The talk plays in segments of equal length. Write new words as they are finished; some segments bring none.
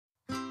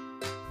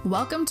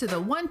Welcome to the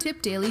One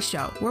Tip Daily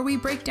Show, where we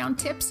break down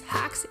tips,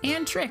 hacks,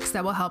 and tricks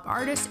that will help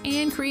artists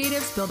and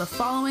creatives build a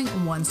following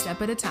one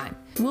step at a time.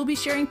 We'll be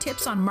sharing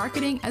tips on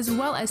marketing as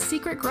well as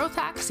secret growth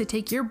hacks to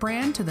take your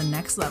brand to the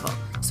next level.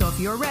 So if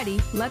you're ready,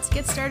 let's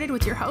get started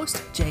with your host,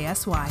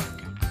 JSY.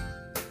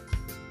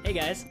 Hey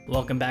guys,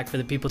 welcome back for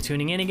the people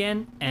tuning in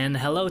again, and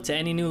hello to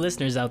any new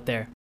listeners out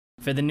there.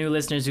 For the new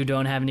listeners who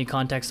don't have any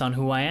context on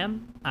who I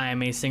am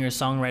a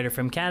singer-songwriter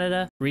from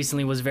Canada,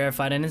 recently was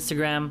verified on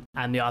Instagram,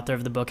 I'm the author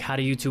of the book How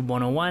to YouTube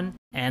 101,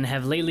 and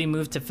have lately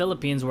moved to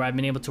Philippines where I've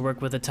been able to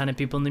work with a ton of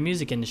people in the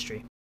music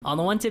industry. On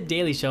the One Tip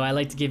Daily Show, I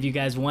like to give you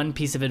guys one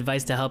piece of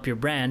advice to help your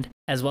brand,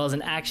 as well as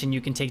an action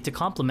you can take to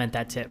complement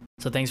that tip.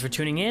 So thanks for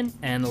tuning in,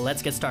 and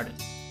let's get started.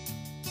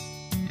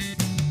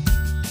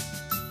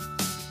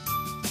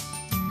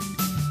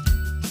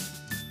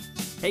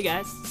 Hey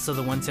guys, so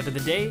the one tip of the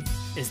day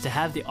is to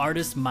have the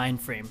artist mind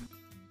frame.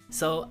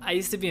 So I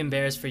used to be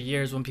embarrassed for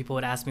years when people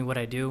would ask me what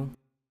I do.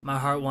 My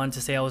heart wanted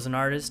to say I was an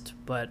artist,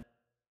 but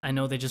I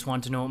know they just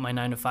want to know what my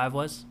 9 to 5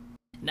 was.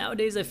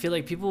 Nowadays I feel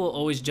like people will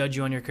always judge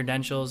you on your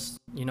credentials,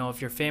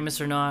 if you're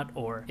famous or not,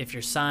 or if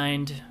you're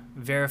signed,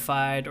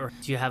 verified, or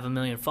do you have 1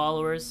 million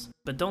followers.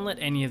 But don't let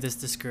any of this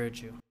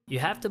discourage you. You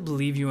have to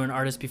believe you're an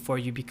artist before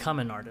you become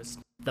an artist.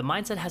 The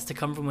mindset has to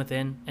come from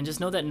within, and just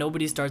know that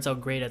nobody starts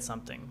out great at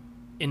something.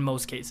 In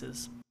most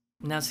cases.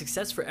 Now,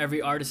 success for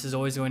every artist is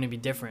always going to be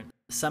different.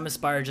 Some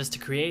aspire just to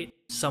create,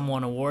 some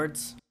want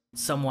awards,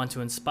 some want to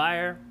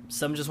inspire,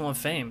 some just want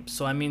fame.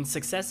 So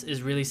success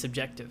is really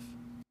subjective.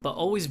 But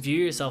always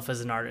view yourself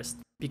as an artist,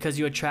 because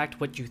you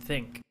attract what you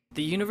think.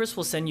 The universe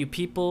will send you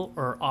people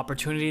or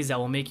opportunities that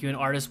will make you an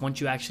artist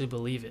once you actually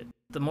believe it.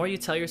 The more you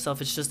tell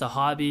yourself it's just a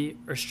hobby,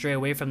 or stray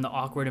away from the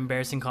awkward,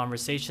 embarrassing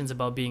conversations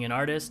about being an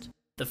artist,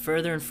 the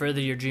further and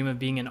further your dream of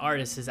being an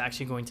artist is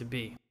actually going to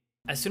be.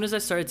 As soon as I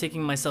started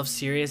taking myself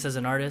serious as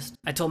an artist,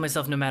 I told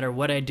myself no matter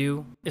what I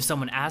do, if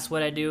someone asked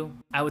what I do,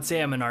 I would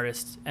say I'm an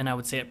artist, and I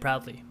would say it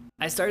proudly.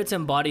 I started to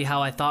embody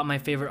how I thought my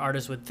favorite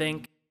artists would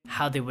think,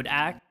 how they would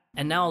act,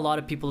 and now a lot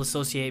of people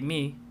associate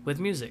me with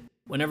music.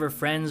 Whenever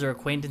friends or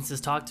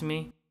acquaintances talk to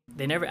me,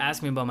 they never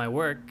ask me about my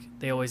work,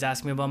 they always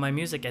ask me about my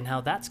music and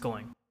how that's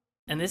going.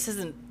 And this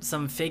isn't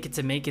some fake it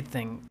to make it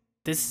thing.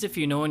 This is if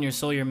you know in your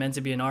soul you're meant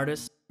to be an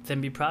artist,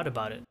 then be proud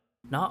about it.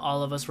 Not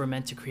all of us were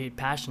meant to create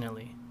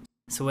passionately.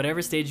 So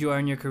whatever stage you are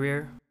in your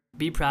career,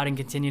 be proud and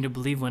continue to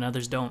believe when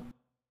others don't.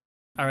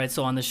 Alright,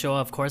 so on the show,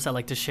 of course, I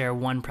like to share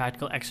one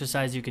practical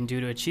exercise you can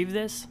do to achieve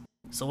this.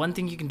 So one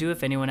thing you can do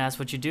if anyone asks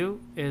what you do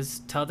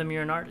is tell them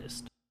you're an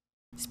artist.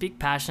 Speak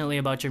passionately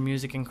about your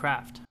music and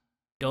craft.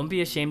 Don't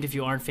be ashamed if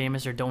you aren't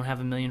famous or don't have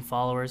 1 million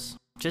followers.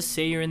 Just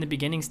say you're in the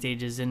beginning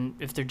stages, and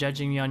if they're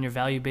judging you on your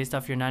value based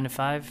off your 9 to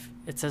 5,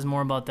 it says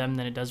more about them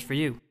than it does for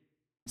you.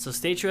 So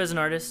stay true as an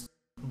artist,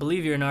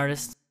 believe you're an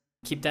artist,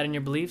 keep that in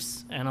your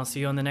beliefs, and I'll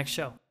see you on the next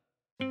show.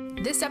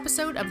 This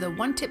episode of the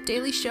One Tip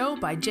Daily Show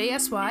by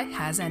JSY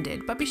has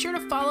ended, but be sure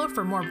to follow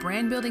for more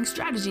brand building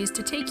strategies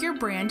to take your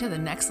brand to the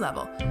next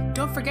level.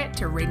 Don't forget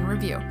to rate and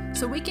review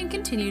so we can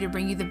continue to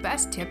bring you the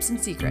best tips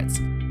and secrets.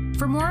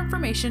 For more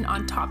information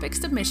on topic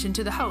submission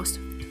to the host,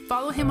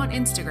 follow him on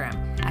Instagram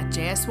at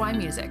JSY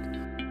Music.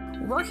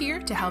 We're here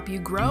to help you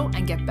grow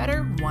and get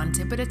better one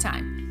tip at a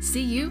time.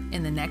 See you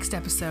in the next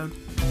episode.